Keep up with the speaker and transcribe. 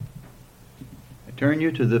turn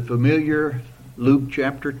you to the familiar Luke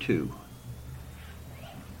chapter 2.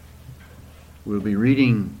 We'll be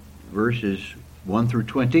reading verses 1 through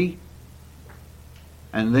 20,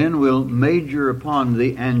 and then we'll major upon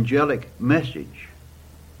the angelic message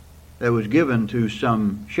that was given to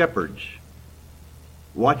some shepherds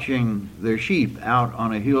watching their sheep out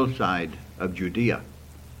on a hillside of Judea.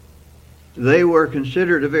 They were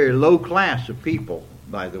considered a very low class of people,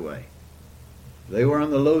 by the way. They were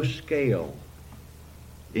on the low scale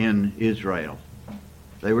in Israel.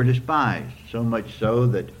 They were despised, so much so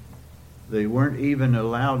that they weren't even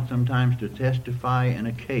allowed sometimes to testify in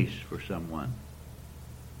a case for someone.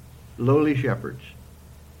 Lowly shepherds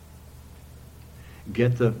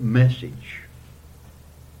get the message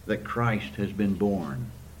that Christ has been born,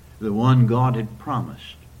 the one God had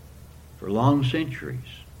promised for long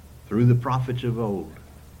centuries through the prophets of old,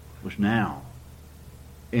 was now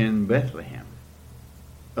in Bethlehem,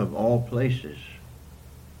 of all places,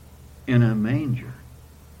 in a manger,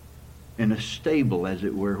 in a stable, as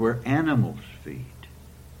it were, where animals feed.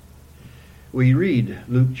 We read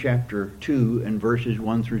Luke chapter 2 and verses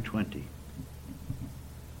 1 through 20.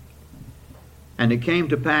 And it came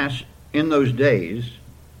to pass in those days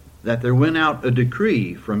that there went out a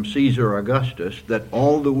decree from Caesar Augustus that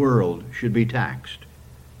all the world should be taxed.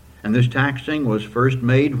 And this taxing was first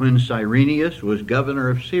made when Cyrenius was governor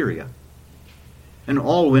of Syria. And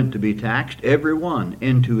all went to be taxed, every one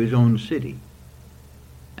into his own city.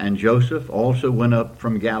 And Joseph also went up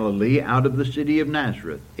from Galilee out of the city of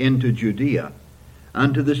Nazareth into Judea,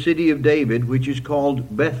 unto the city of David, which is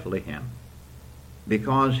called Bethlehem,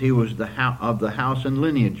 because he was of the house and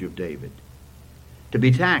lineage of David, to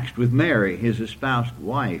be taxed with Mary, his espoused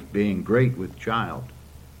wife, being great with child.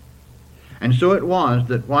 And so it was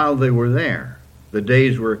that while they were there, the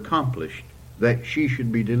days were accomplished that she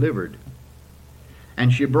should be delivered.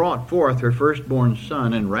 And she brought forth her firstborn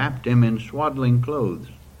son, and wrapped him in swaddling clothes,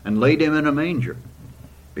 and laid him in a manger,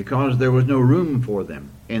 because there was no room for them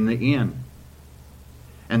in the inn.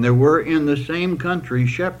 And there were in the same country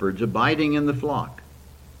shepherds abiding in the flock,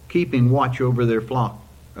 keeping watch over their flock,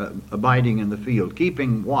 abiding in the field,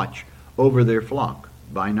 keeping watch over their flock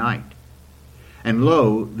by night. And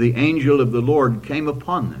lo, the angel of the Lord came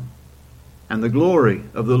upon them, and the glory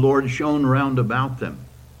of the Lord shone round about them,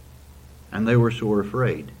 and they were sore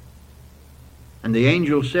afraid. And the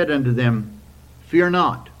angel said unto them, Fear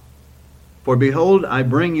not, for behold, I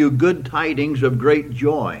bring you good tidings of great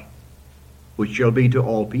joy, which shall be to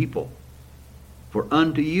all people. For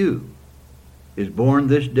unto you is born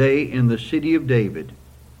this day in the city of David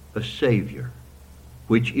a Savior,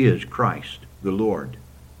 which is Christ the Lord.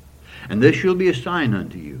 And this shall be a sign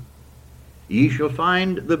unto you. Ye shall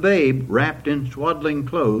find the babe wrapped in swaddling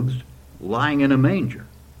clothes, lying in a manger.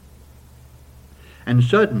 And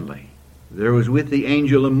suddenly there was with the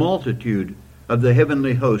angel a multitude of the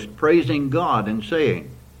heavenly host, praising God and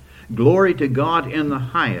saying, Glory to God in the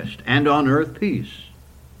highest, and on earth peace,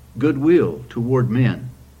 goodwill toward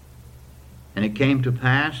men. And it came to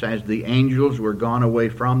pass, as the angels were gone away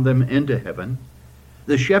from them into heaven,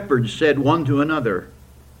 the shepherds said one to another,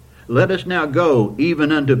 Let us now go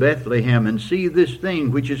even unto Bethlehem, and see this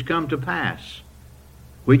thing which is come to pass,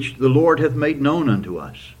 which the Lord hath made known unto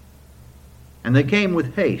us. And they came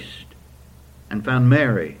with haste, and found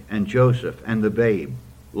Mary and Joseph and the babe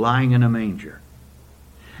lying in a manger.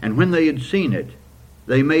 And when they had seen it,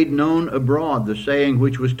 they made known abroad the saying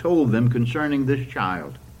which was told them concerning this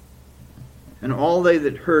child. And all they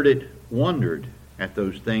that heard it wondered at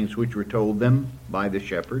those things which were told them by the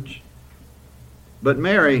shepherds. But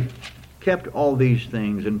Mary kept all these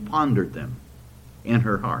things and pondered them in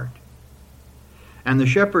her heart. And the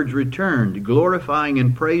shepherds returned, glorifying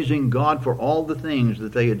and praising God for all the things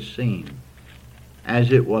that they had seen,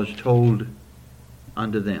 as it was told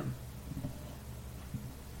unto them.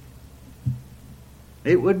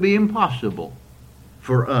 It would be impossible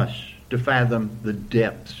for us to fathom the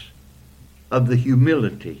depths of the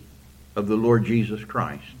humility of the Lord Jesus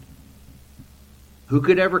Christ. Who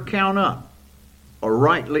could ever count up or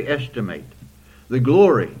rightly estimate the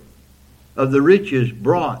glory of the riches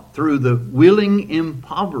brought through the willing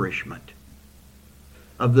impoverishment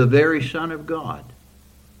of the very Son of God,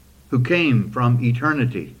 who came from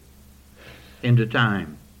eternity into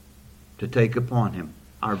time to take upon him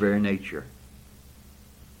our very nature?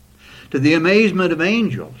 To the amazement of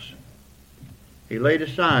angels, he laid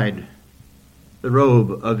aside the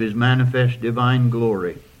robe of his manifest divine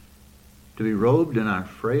glory to be robed in our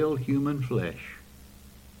frail human flesh.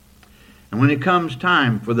 And when it comes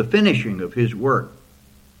time for the finishing of his work,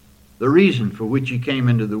 the reason for which he came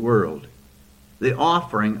into the world, the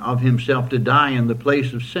offering of himself to die in the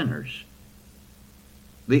place of sinners,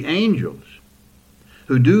 the angels,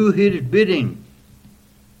 who do his bidding,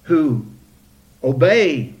 who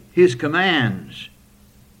obey his commands.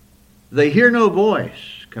 They hear no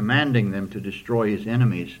voice commanding them to destroy his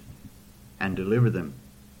enemies and deliver them.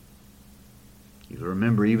 You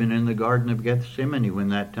remember even in the Garden of Gethsemane when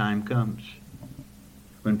that time comes,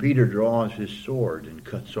 when Peter draws his sword and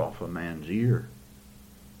cuts off a man's ear.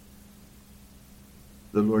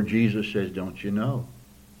 The Lord Jesus says, don't you know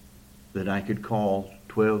that I could call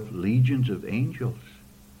 12 legions of angels?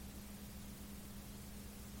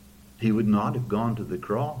 He would not have gone to the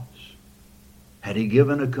cross had he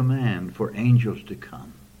given a command for angels to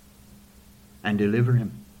come and deliver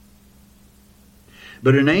him.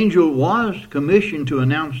 But an angel was commissioned to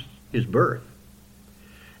announce his birth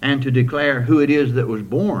and to declare who it is that was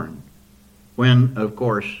born when, of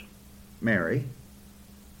course, Mary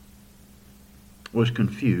was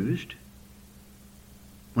confused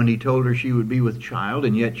when he told her she would be with child,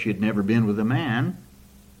 and yet she had never been with a man.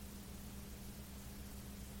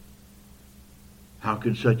 How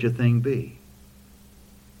could such a thing be?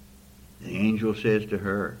 The angel says to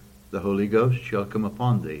her, the Holy Ghost shall come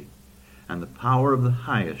upon thee, and the power of the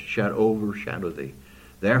highest shall overshadow thee.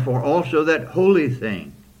 Therefore also that holy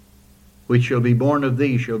thing which shall be born of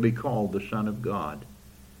thee shall be called the Son of God,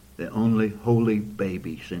 the only holy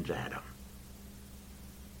baby since Adam.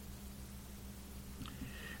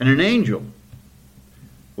 And an angel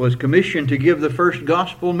was commissioned to give the first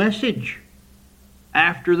gospel message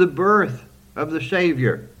after the birth of the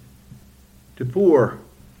Savior to poor,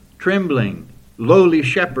 trembling, lowly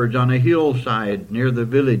shepherds on a hillside near the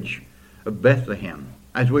village of Bethlehem,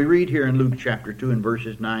 as we read here in Luke chapter 2 and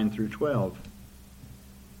verses 9 through 12.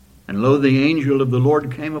 And lo, the angel of the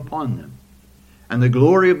Lord came upon them, and the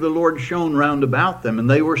glory of the Lord shone round about them, and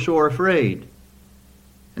they were sore afraid.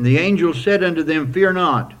 And the angel said unto them, Fear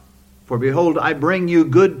not, for behold, I bring you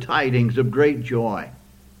good tidings of great joy,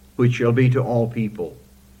 which shall be to all people.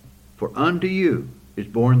 For unto you is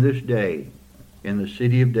born this day in the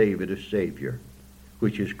city of David a Savior,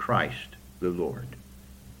 which is Christ the Lord.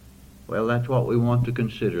 Well, that's what we want to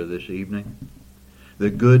consider this evening. The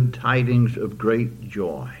good tidings of great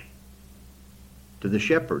joy. To the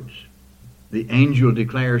shepherds, the angel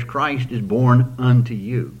declares Christ is born unto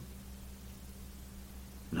you.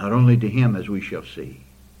 Not only to him, as we shall see,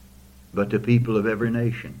 but to people of every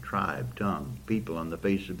nation, tribe, tongue, people on the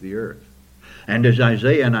face of the earth. And as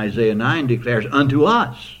Isaiah in Isaiah 9 declares, unto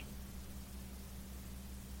us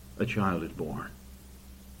a child is born.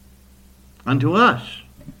 Unto us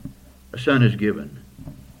a son is given.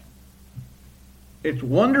 It's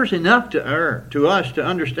wondrous enough to us to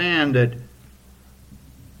understand that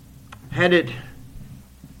had it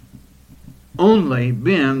only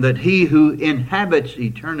been that he who inhabits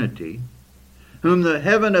eternity, whom the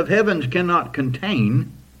heaven of heavens cannot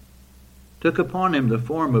contain, took upon him the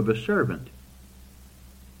form of a servant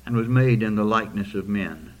and was made in the likeness of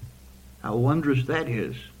men. How wondrous that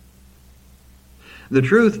is. The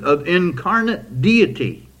truth of incarnate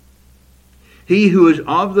deity. He who is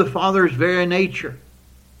of the Father's very nature.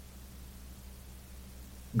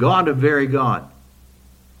 God of very God.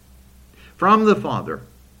 From the Father,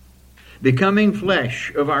 becoming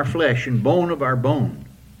flesh of our flesh and bone of our bone.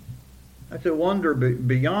 That's a wonder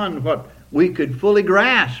beyond what we could fully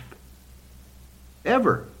grasp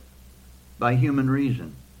ever by human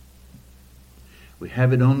reason. We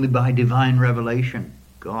have it only by divine revelation.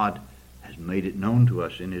 God has made it known to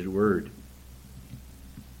us in his word.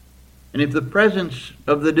 And if the presence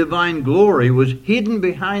of the divine glory was hidden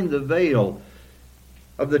behind the veil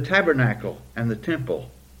of the tabernacle and the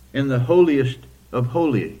temple, in the holiest of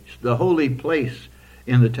holies, the holy place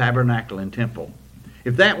in the tabernacle and temple,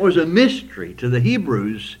 if that was a mystery to the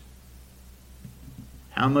Hebrews,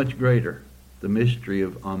 how much greater the mystery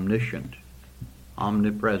of omniscient,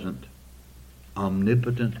 omnipresent,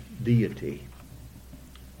 omnipotent deity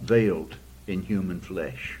veiled in human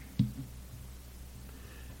flesh.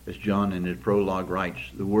 As John in his prologue writes,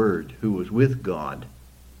 the Word who was with God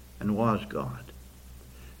and was God.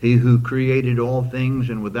 He who created all things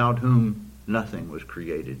and without whom nothing was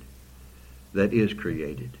created that is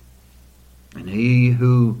created. And he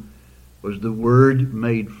who was the Word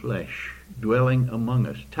made flesh, dwelling among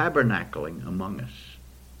us, tabernacling among us,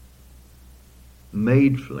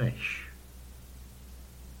 made flesh,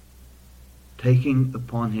 taking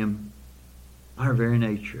upon him our very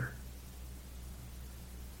nature.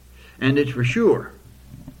 And it's for sure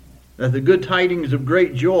that the good tidings of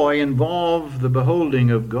great joy involve the beholding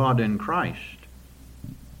of God in Christ,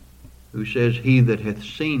 who says, He that hath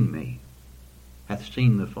seen me hath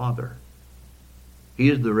seen the Father. He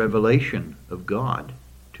is the revelation of God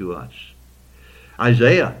to us.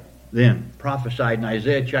 Isaiah then prophesied in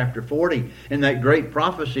Isaiah chapter 40, in that great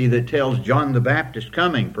prophecy that tells John the Baptist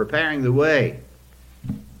coming, preparing the way,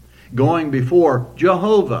 going before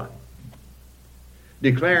Jehovah,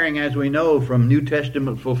 declaring, as we know from New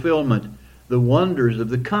Testament fulfillment, the wonders of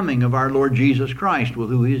the coming of our Lord Jesus Christ. Well,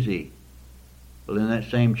 who is he? Well, in that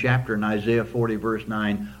same chapter in Isaiah 40 verse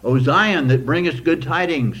 9, O Zion, that bringest good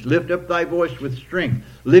tidings, lift up thy voice with strength.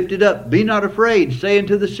 Lift it up, be not afraid. Say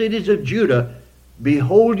unto the cities of Judah,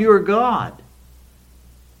 behold your God.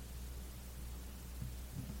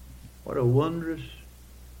 What a wondrous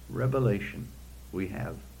revelation we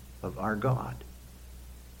have of our God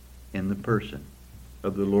in the person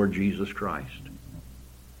of the Lord Jesus Christ.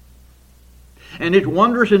 And it's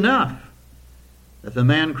wondrous enough that the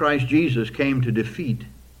man Christ Jesus came to defeat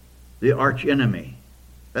the arch enemy,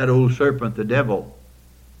 that old serpent, the devil,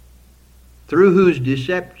 through whose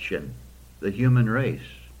deception the human race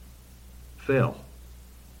fell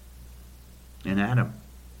in Adam,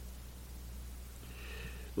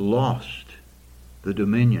 lost the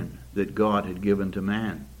dominion that God had given to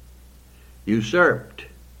man, usurped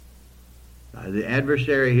by the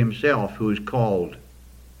adversary himself, who is called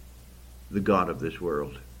the God of this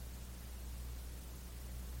world.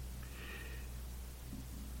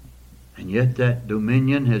 And yet that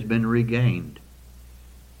dominion has been regained.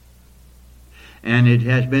 And it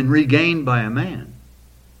has been regained by a man.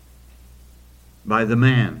 By the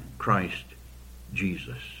man, Christ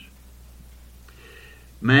Jesus.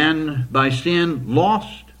 Man, by sin,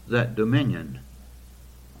 lost that dominion.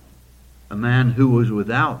 A man who was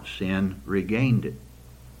without sin regained it.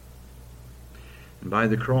 And by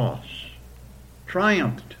the cross,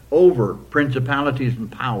 triumphed over principalities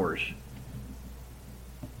and powers.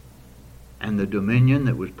 And the dominion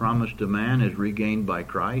that was promised to man is regained by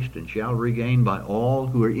Christ and shall regain by all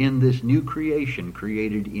who are in this new creation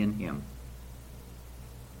created in him.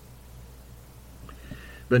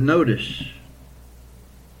 But notice,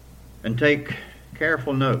 and take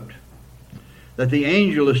careful note, that the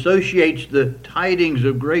angel associates the tidings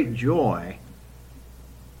of great joy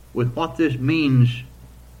with what this means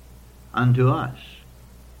unto us.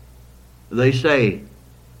 They say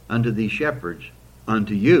unto these shepherds,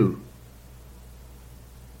 unto you.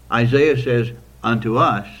 Isaiah says, unto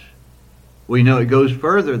us. We know it goes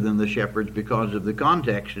further than the shepherds because of the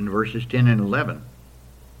context in verses 10 and 11.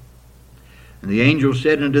 And the angel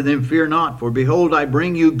said unto them, fear not, for behold, I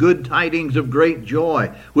bring you good tidings of great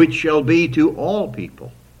joy, which shall be to all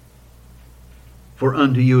people. For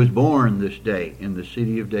unto you is born this day in the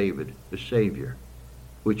city of David a Savior,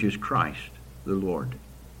 which is Christ the Lord.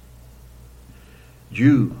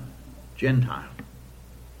 Jew, Gentile,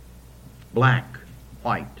 black,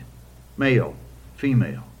 white, male,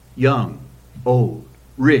 female, young, old,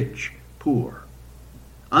 rich, poor.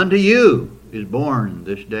 Unto you is born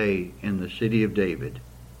this day in the city of David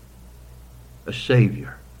a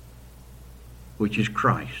Savior, which is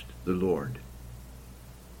Christ the Lord.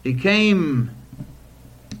 He came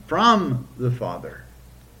from the Father.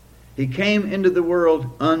 He came into the world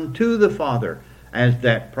unto the Father, as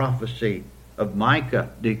that prophecy of Micah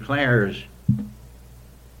declares,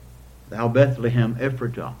 thou Bethlehem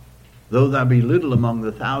Ephratah, though thou be little among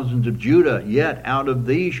the thousands of Judah, yet out of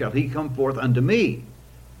thee shall he come forth unto me.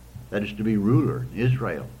 That is to be ruler in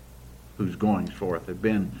Israel, whose goings forth have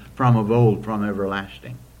been from of old, from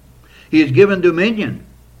everlasting. He is given dominion.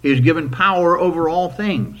 He is given power over all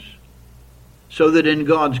things, so that in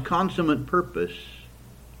God's consummate purpose,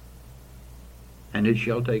 and it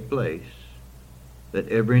shall take place, that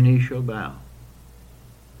every knee shall bow,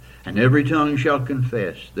 and every tongue shall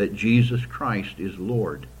confess that Jesus Christ is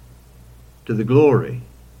Lord, to the glory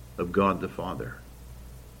of God the Father.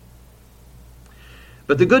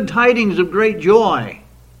 But the good tidings of great joy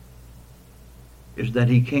is that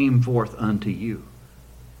he came forth unto you.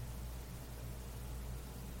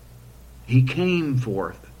 He came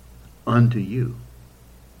forth unto you.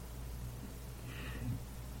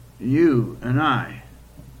 You and I,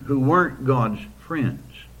 who weren't God's friends,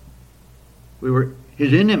 we were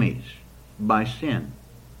his enemies by sin.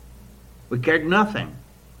 We cared nothing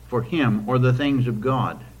for him or the things of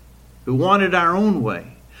God, who wanted our own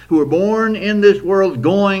way, who were born in this world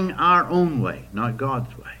going our own way, not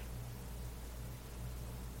God's way.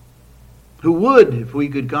 Who would, if we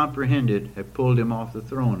could comprehend it, have pulled him off the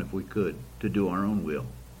throne if we could, to do our own will,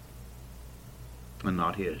 and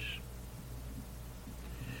not his.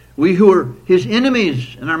 We who are his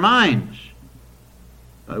enemies in our minds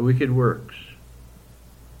by wicked works.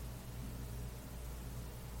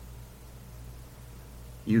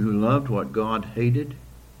 You who loved what God hated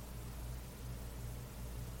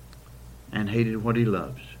and hated what he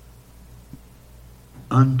loves.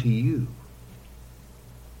 Unto you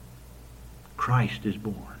Christ is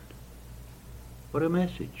born. What a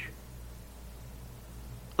message.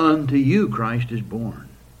 Unto you Christ is born.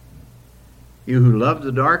 You who loved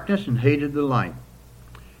the darkness and hated the light.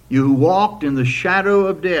 You who walked in the shadow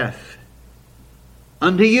of death.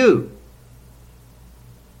 Unto you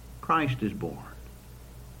Christ is born.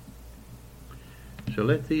 So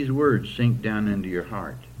let these words sink down into your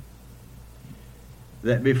heart.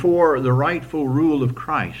 That before the rightful rule of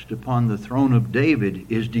Christ upon the throne of David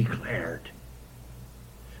is declared,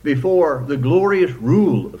 before the glorious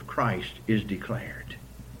rule of Christ is declared,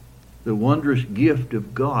 the wondrous gift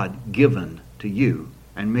of God given to you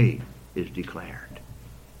and me is declared.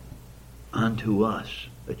 Unto us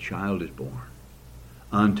a child is born.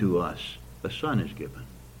 Unto us a son is given.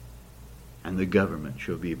 And the government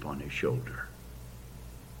shall be upon his shoulder.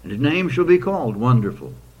 And his name shall be called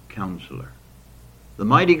Wonderful Counselor, the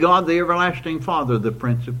Mighty God, the Everlasting Father, the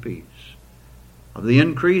Prince of Peace. Of the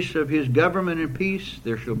increase of his government and peace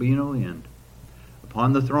there shall be no end.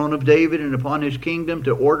 Upon the throne of David and upon his kingdom,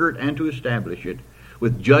 to order it and to establish it,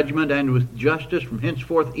 with judgment and with justice from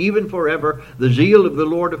henceforth even forever. The zeal of the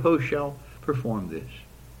Lord of hosts shall perform this.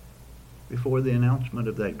 Before the announcement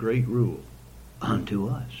of that great rule, unto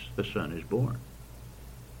us a son is born.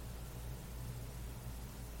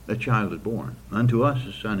 A child is born. Unto us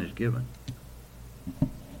a son is given.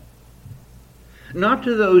 Not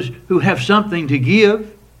to those who have something to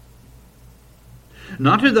give.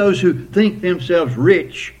 Not to those who think themselves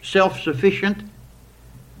rich, self-sufficient,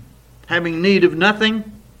 having need of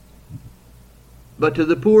nothing, but to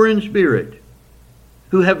the poor in spirit,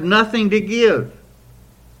 who have nothing to give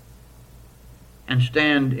and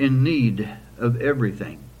stand in need of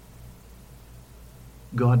everything.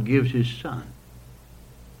 God gives his Son.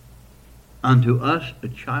 Unto us a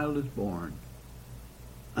child is born.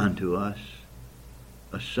 Unto us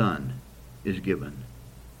a son is given.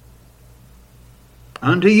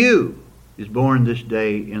 Unto you is born this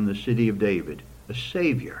day in the city of David a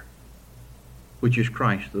Savior, which is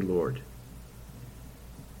Christ the Lord.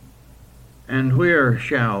 And where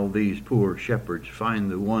shall these poor shepherds find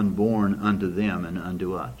the one born unto them and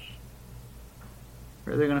unto us?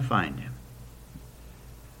 Where are they going to find him?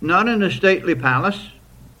 Not in a stately palace,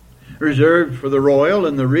 reserved for the royal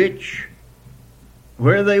and the rich,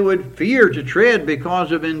 where they would fear to tread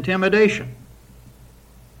because of intimidation.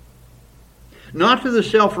 Not to the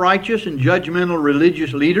self-righteous and judgmental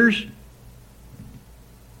religious leaders,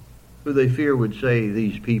 who they fear would say,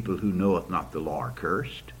 these people who knoweth not the law are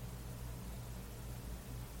cursed.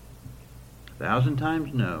 1,000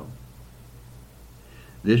 times no.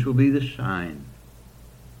 This will be the sign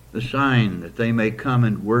that they may come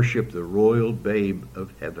and worship the royal babe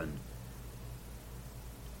of heaven.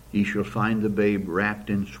 Ye shall find the babe wrapped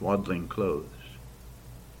in swaddling clothes,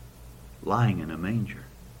 lying in a manger.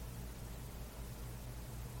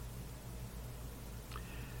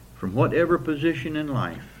 From whatever position in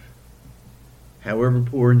life, however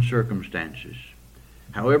poor in circumstances,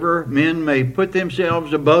 however men may put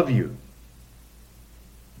themselves above you,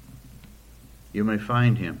 you may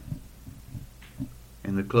find him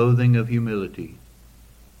in the clothing of humility,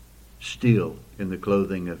 still in the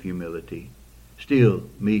clothing of humility, still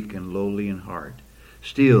meek and lowly in heart,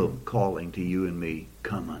 still calling to you and me,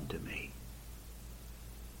 come unto me.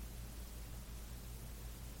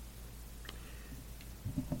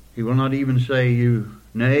 He will not even say you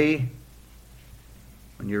nay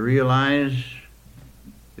when you realize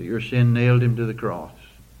that your sin nailed him to the cross.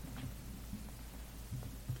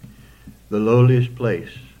 The lowliest place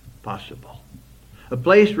possible. A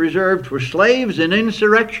place reserved for slaves and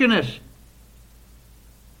insurrectionists.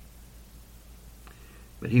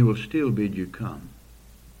 But he will still bid you come.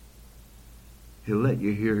 He'll let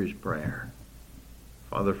you hear his prayer.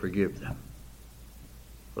 Father, forgive them,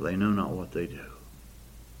 for they know not what they do.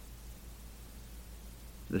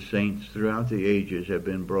 The saints throughout the ages have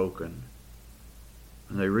been broken,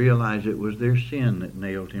 and they realize it was their sin that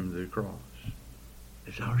nailed him to the cross.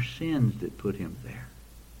 It's our sins that put him there.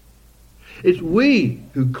 It's we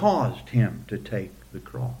who caused him to take the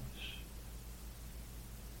cross.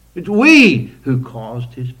 It's we who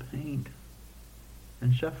caused his pain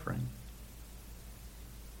and suffering.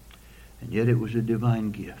 And yet it was a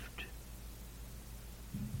divine gift.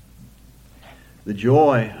 The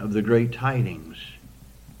joy of the great tidings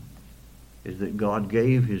is that God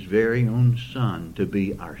gave his very own Son to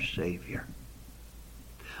be our Savior.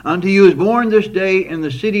 Unto you is born this day in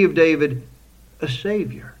the city of David a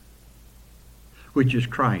Savior, which is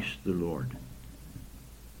Christ the Lord.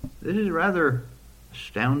 This is rather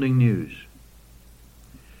astounding news,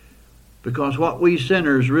 because what we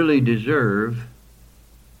sinners really deserve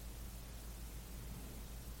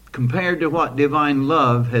compared to what divine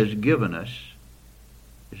love has given us,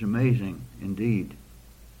 is amazing indeed.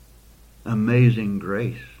 Amazing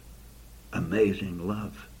grace. Amazing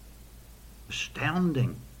love.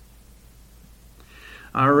 Astounding.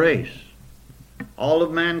 Our race, all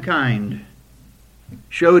of mankind,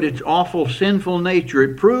 showed its awful sinful nature.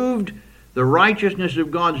 It proved the righteousness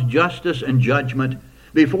of God's justice and judgment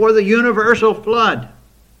before the universal flood.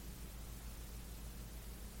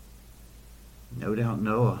 No doubt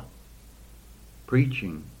Noah,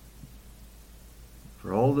 preaching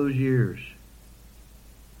for all those years,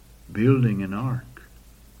 building an ark.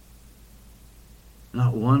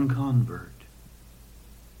 Not one convert.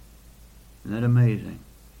 Isn't that amazing?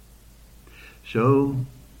 So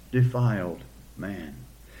defiled man.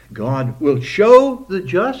 God will show the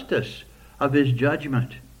justice of his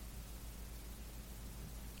judgment.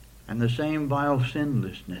 And the same vile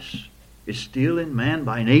sinlessness is still in man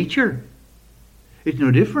by nature. It's no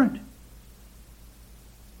different.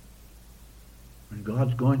 When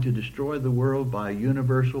God's going to destroy the world by a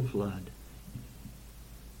universal flood,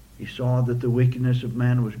 he saw that the wickedness of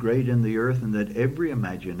man was great in the earth, and that every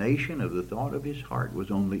imagination of the thought of his heart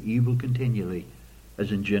was only evil continually,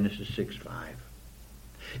 as in Genesis 6:5.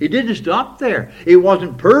 He didn't stop there. It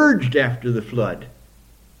wasn't purged after the flood.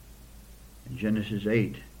 In Genesis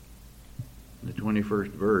 8, the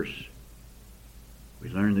 21st verse, we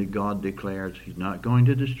learn that God declares he's not going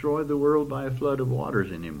to destroy the world by a flood of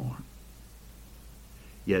waters anymore.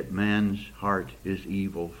 Yet man's heart is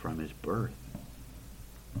evil from his birth.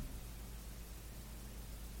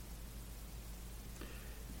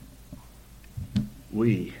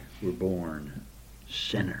 We were born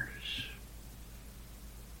sinners.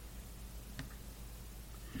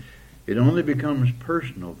 It only becomes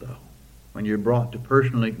personal, though, when you're brought to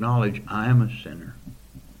personally acknowledge, I am a sinner.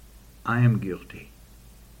 I am guilty.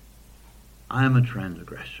 I am a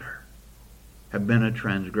transgressor. Have been a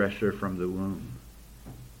transgressor from the womb.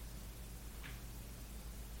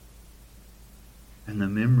 And the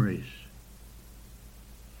memories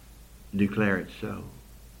declare it so.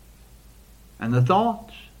 And the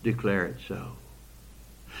thoughts declare it so.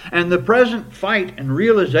 And the present fight and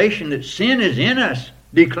realization that sin is in us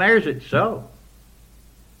declares it so.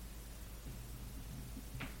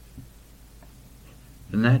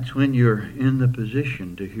 And that's when you're in the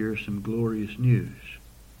position to hear some glorious news.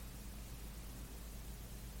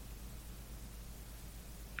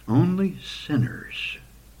 Only sinners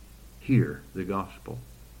hear the gospel.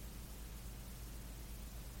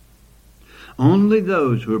 Only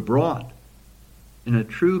those who are brought in a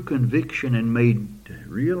true conviction and made to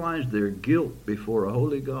realize their guilt before a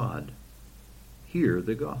holy God hear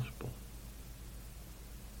the gospel.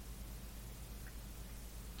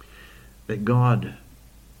 That God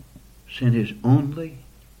sent his only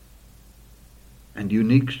and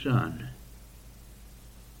unique Son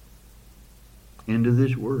into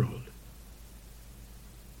this world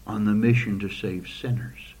on the mission to save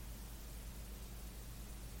sinners.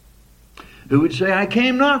 Who would say, I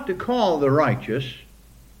came not to call the righteous,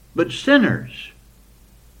 but sinners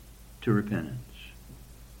to repentance.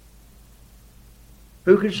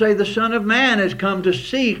 Who could say the Son of Man has come to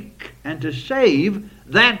seek and to save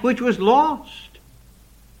that which was lost?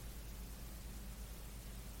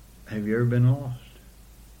 Have you ever been lost?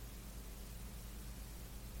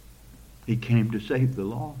 He came to save the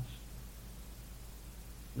lost.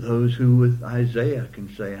 Those who with Isaiah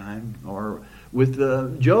can say, or with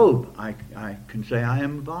Job, I can say, I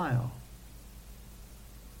am vile.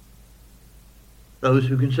 Those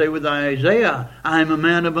who can say with Isaiah, I am a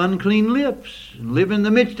man of unclean lips, and live in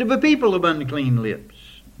the midst of a people of unclean lips.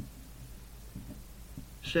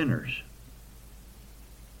 Sinners.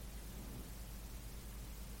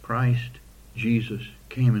 Christ, Jesus,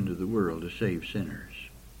 came into the world to save sinners.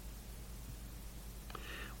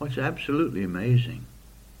 What's absolutely amazing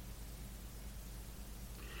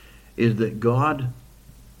is that God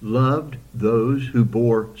loved those who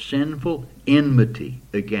bore sinful enmity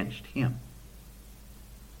against him.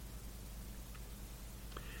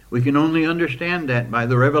 We can only understand that by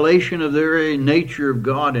the revelation of the very nature of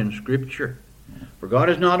God in Scripture. For God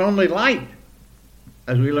is not only light,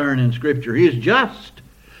 as we learn in Scripture. He is just.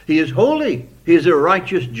 He is holy. He is a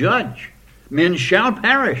righteous judge. Men shall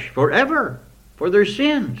perish forever for their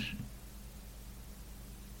sins.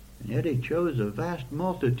 And yet he chose a vast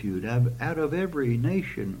multitude out of every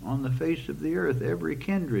nation on the face of the earth, every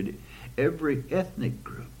kindred, every ethnic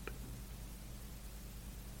group.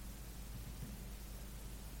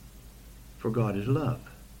 For God is love.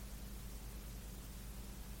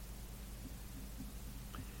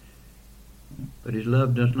 But his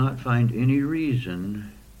love does not find any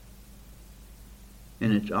reason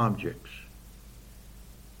in its objects.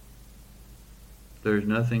 There's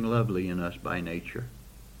nothing lovely in us by nature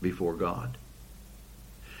before God.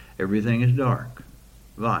 Everything is dark,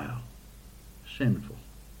 vile, sinful.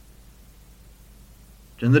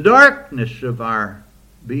 It's in the darkness of our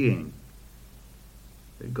being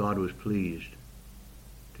that God was pleased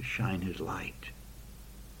to shine His light.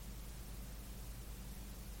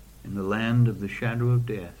 In the land of the shadow of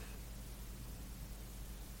death,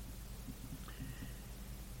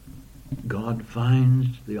 God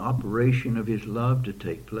finds the operation of His love to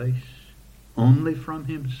take place only from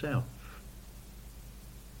Himself,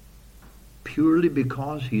 purely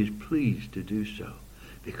because He is pleased to do so,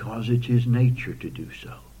 because it's His nature to do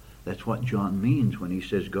so. That's what John means when he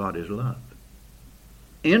says God is love.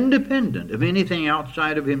 Independent of anything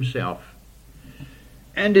outside of Himself.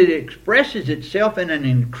 And it expresses itself in an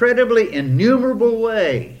incredibly innumerable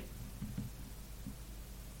way.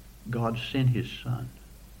 God sent His Son.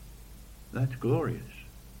 That's glorious.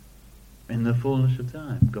 In the fullness of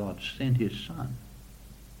time, God sent His Son.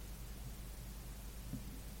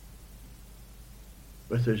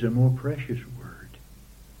 But there's a more precious word.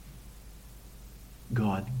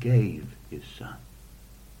 God gave His Son.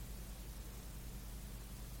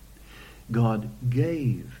 God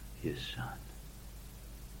gave His Son.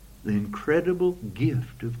 The incredible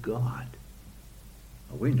gift of God.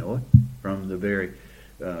 We know it from the very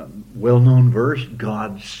well-known verse,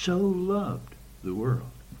 God so loved the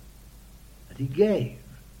world that He gave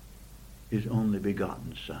His only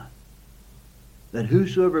begotten Son, that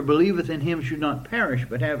whosoever believeth in Him should not perish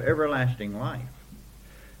but have everlasting life.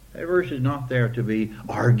 That verse is not there to be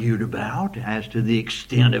argued about as to the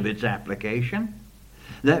extent of its application.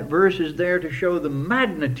 That verse is there to show the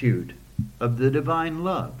magnitude of the divine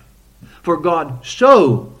love. For God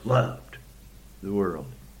so loved the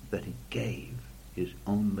world that He gave His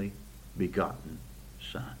only begotten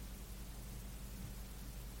Son.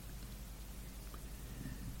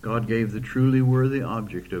 God gave the truly worthy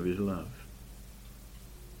object of His love.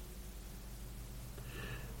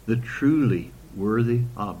 The truly worthy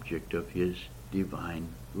object of His divine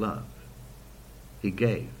love. He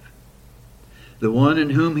gave. The one in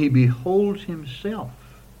whom He beholds Himself,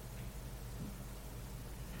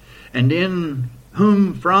 and in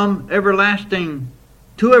whom from everlasting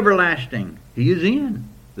to everlasting He is in.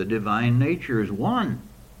 The divine nature is one,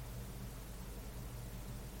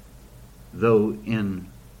 though in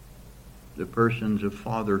the persons of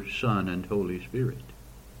Father, Son, and Holy Spirit.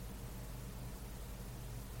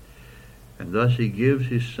 And thus He gives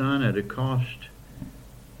His Son at a cost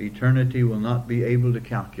eternity will not be able to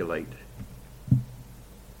calculate.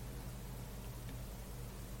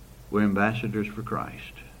 We're ambassadors for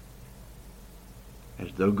Christ. As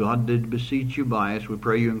though God did beseech you by us, we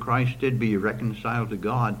pray you in Christ did be reconciled to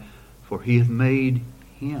God, for He hath made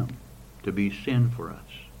Him to be sin for us,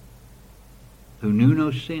 who knew no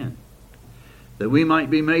sin, that we might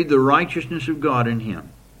be made the righteousness of God in Him.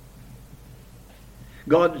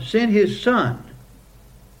 God sent His Son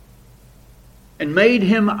and made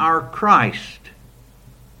Him our Christ,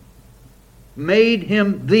 made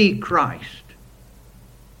Him the Christ.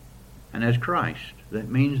 And as Christ, that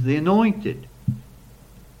means the anointed.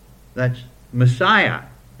 That's Messiah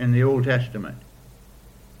in the Old Testament.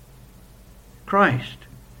 Christ,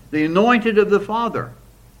 the anointed of the Father.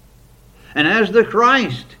 And as the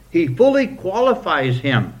Christ, He fully qualifies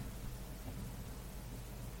Him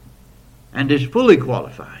and is fully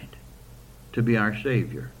qualified to be our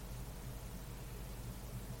Savior.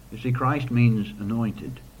 You see, Christ means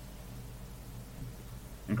anointed.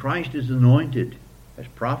 And Christ is anointed as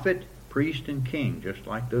prophet, priest, and king, just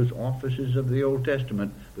like those offices of the Old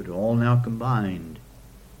Testament, but all now combined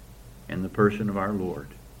in the person of our Lord.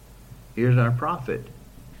 Here's our prophet.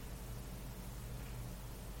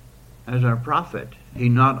 As our prophet, He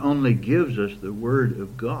not only gives us the Word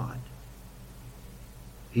of God,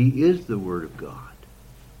 He is the Word of God.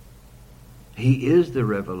 He is the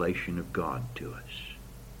revelation of God to us.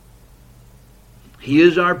 He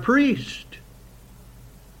is our priest.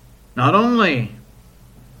 Not only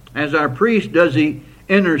as our priest does He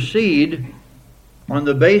intercede on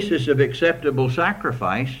the basis of acceptable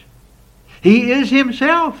sacrifice, He is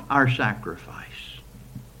Himself our sacrifice,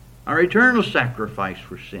 our eternal sacrifice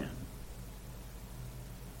for sin.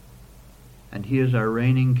 And He is our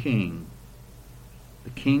reigning King, the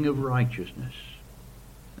King of righteousness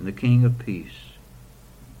and the King of peace.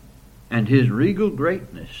 And His regal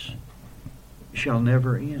greatness shall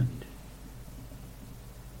never end.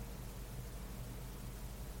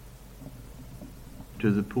 To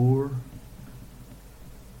the poor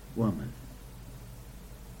woman,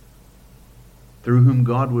 through whom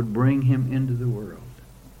God would bring Him into the world,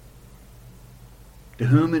 to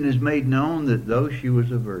whom it is made known that though she was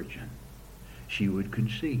a virgin, she would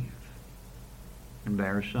conceive and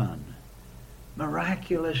bear a son.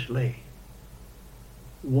 Miraculously,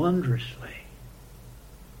 wondrously.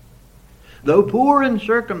 Though poor in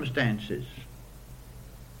circumstances,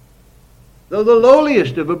 though the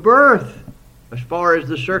lowliest of a birth, as far as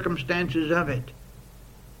the circumstances of it,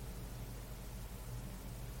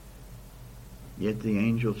 yet the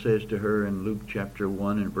angel says to her in Luke chapter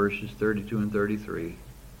 1 and verses 32 and 33,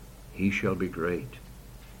 he shall be great,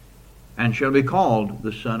 and shall be called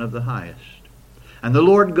the Son of the Highest. And the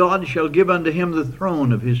Lord God shall give unto him the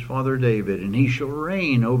throne of his father David, and he shall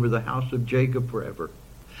reign over the house of Jacob forever.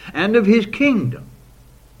 And of his kingdom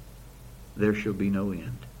there shall be no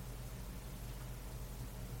end.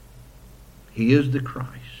 He is the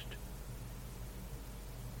Christ.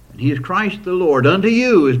 And he is Christ the Lord. Unto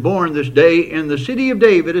you is born this day in the city of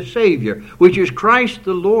David a Savior, which is Christ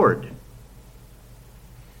the Lord.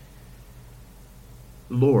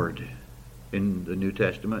 Lord in the New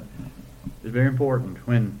Testament is very important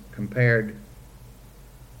when compared,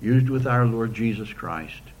 used with our Lord Jesus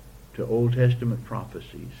Christ, to Old Testament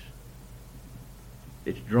prophecies.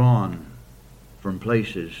 It's drawn from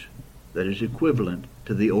places that is equivalent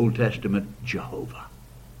to the Old Testament Jehovah,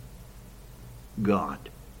 God.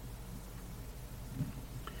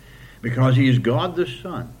 Because he is God the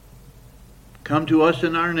Son, come to us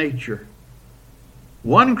in our nature.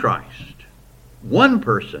 One Christ, one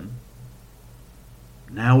person,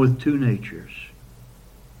 now with two natures,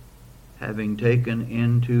 having taken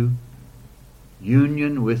into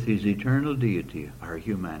union with his eternal deity, our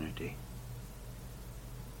humanity.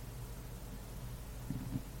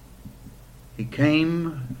 He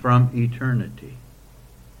came from eternity.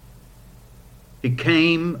 He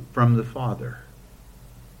came from the Father.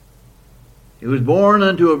 He was born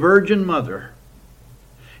unto a virgin mother.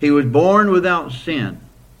 He was born without sin.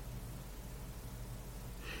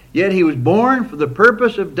 Yet he was born for the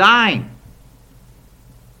purpose of dying.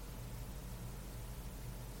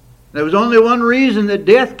 There was only one reason that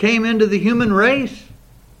death came into the human race.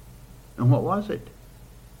 And what was it?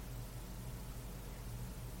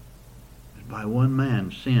 By one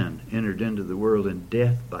man sin entered into the world, and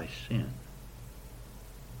death by sin.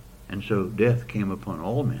 And so death came upon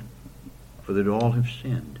all men, for that all have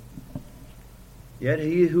sinned. Yet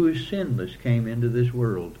he who is sinless came into this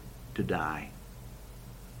world to die.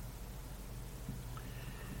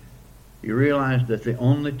 You realize that the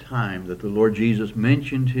only time that the Lord Jesus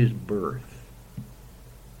mentioned his birth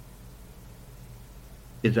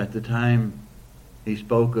is at the time he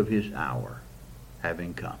spoke of his hour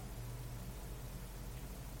having come.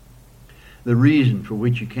 The reason for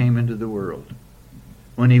which he came into the world,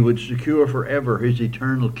 when he would secure forever his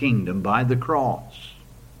eternal kingdom by the cross.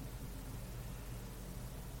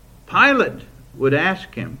 Pilate would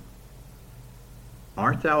ask him,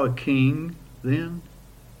 art thou a king then?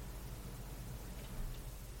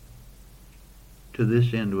 To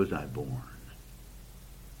this end was I born,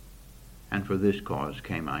 and for this cause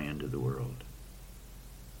came I into the world,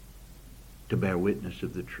 to bear witness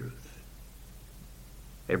of the truth.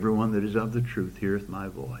 Everyone that is of the truth heareth my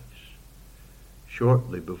voice.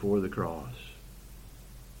 Shortly before the cross,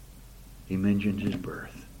 he mentions his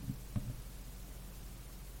birth.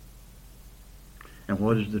 And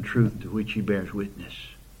what is the truth to which he bears witness?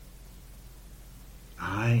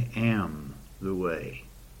 I am the way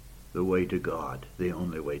to God, the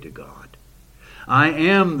only way to God. I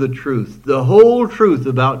am the truth, the whole truth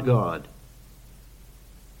about God.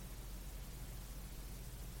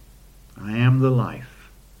 I am the life.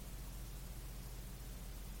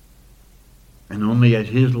 And only as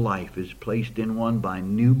his life is placed in one by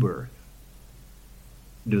new birth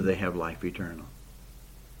do they have life eternal.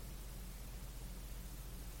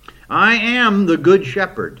 I am the good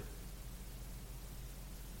shepherd.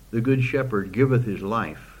 The good shepherd giveth his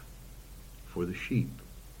life for the sheep.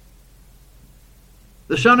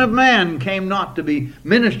 The Son of Man came not to be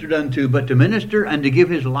ministered unto, but to minister and to give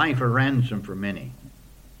his life a ransom for many.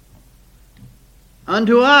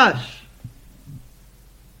 Unto us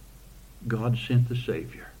God sent the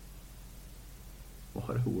Savior.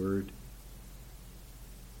 What a word.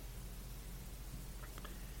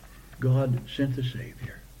 God sent the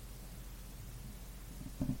Savior.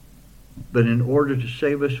 But in order to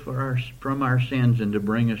save us from our sins and to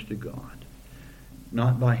bring us to God,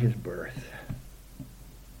 not by his birth,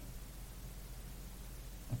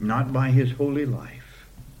 not by his holy life,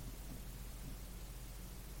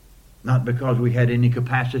 not because we had any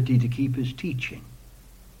capacity to keep his teaching,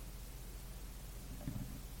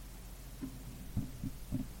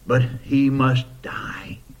 but he must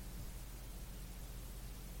die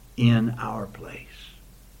in our place.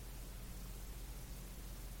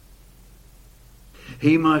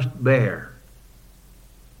 He must bear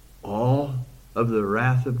all of the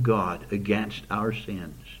wrath of God against our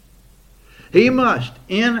sins. He must,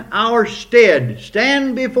 in our stead,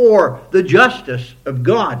 stand before the justice of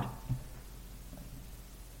God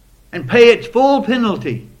and pay its full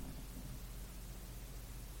penalty,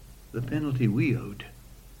 the penalty we owed.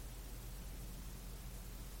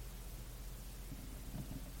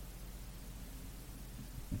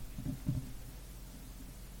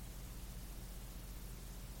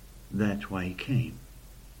 That's why he came.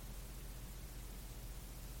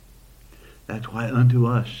 That's why unto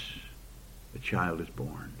us a child is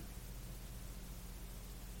born.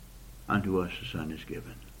 Unto us a son is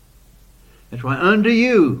given. That's why unto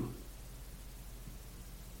you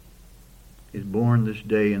is born this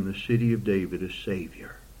day in the city of David a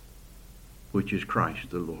Savior, which is Christ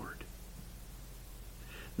the Lord.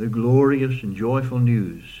 The glorious and joyful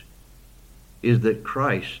news is that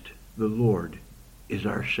Christ the Lord is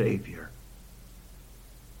our Savior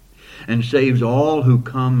and saves all who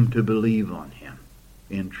come to believe on him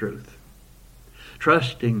in truth,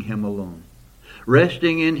 trusting him alone,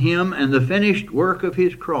 resting in him and the finished work of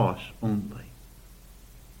his cross only.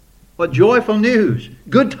 What joyful news!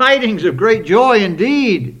 Good tidings of great joy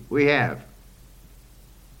indeed we have.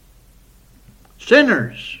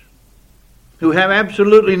 Sinners who have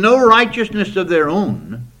absolutely no righteousness of their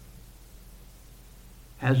own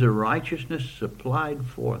has a righteousness supplied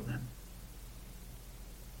for them,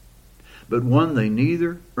 but one they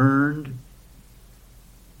neither earned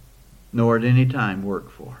nor at any time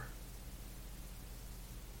worked for.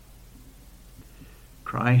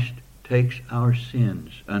 Christ takes our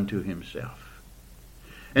sins unto himself,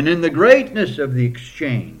 and in the greatness of the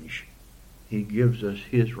exchange, he gives us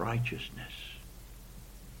his righteousness.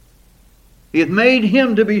 He hath made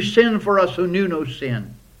him to be sin for us who knew no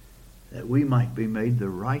sin, that we might be made the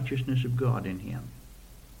righteousness of God in him.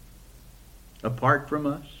 Apart from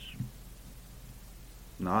us,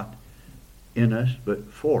 not in us, but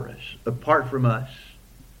for us. Apart from us,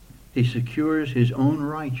 he secures his own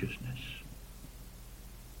righteousness.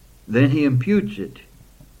 Then he imputes it.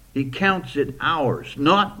 He counts it ours,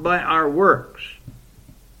 not by our works,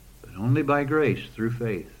 but only by grace through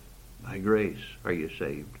faith. By grace are you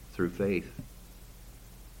saved, through faith.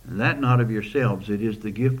 And that not of yourselves, it is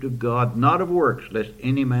the gift of God, not of works, lest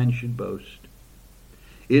any man should boast.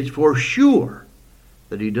 It's for sure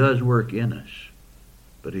that he does work in us,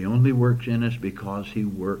 but he only works in us because he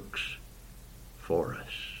works for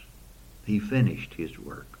us. He finished his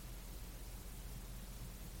work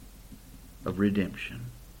of redemption.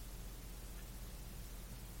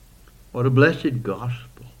 What a blessed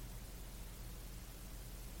gospel.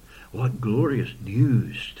 What glorious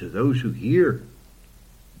news to those who hear.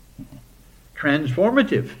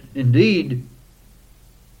 Transformative, indeed.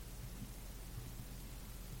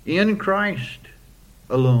 In Christ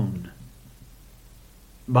alone,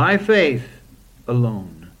 by faith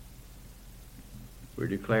alone, we're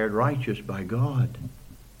declared righteous by God.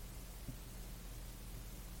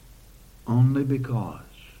 Only because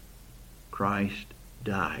Christ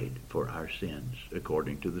died for our sins,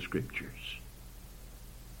 according to the Scriptures.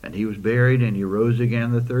 And he was buried and he rose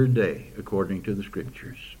again the third day, according to the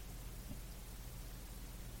Scriptures.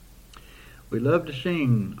 We love to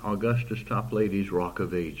sing Augustus Toplady's Rock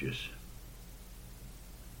of Ages.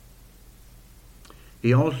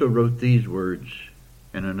 He also wrote these words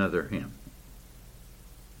in another hymn.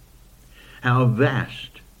 How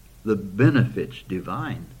vast the benefits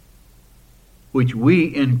divine, which we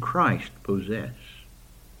in Christ possess.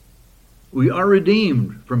 We are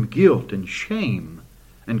redeemed from guilt and shame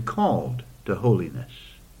and called to holiness,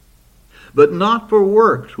 but not for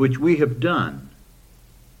works which we have done,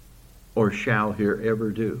 or shall herever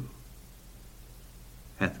do,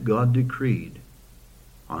 hath God decreed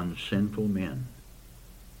on sinful men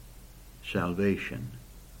salvation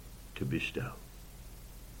to bestow.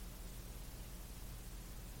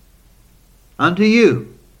 Unto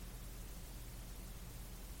you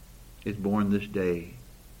is born this day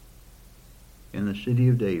in the city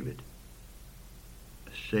of David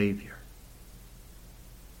a Savior,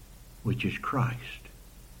 which is Christ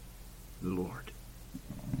the Lord.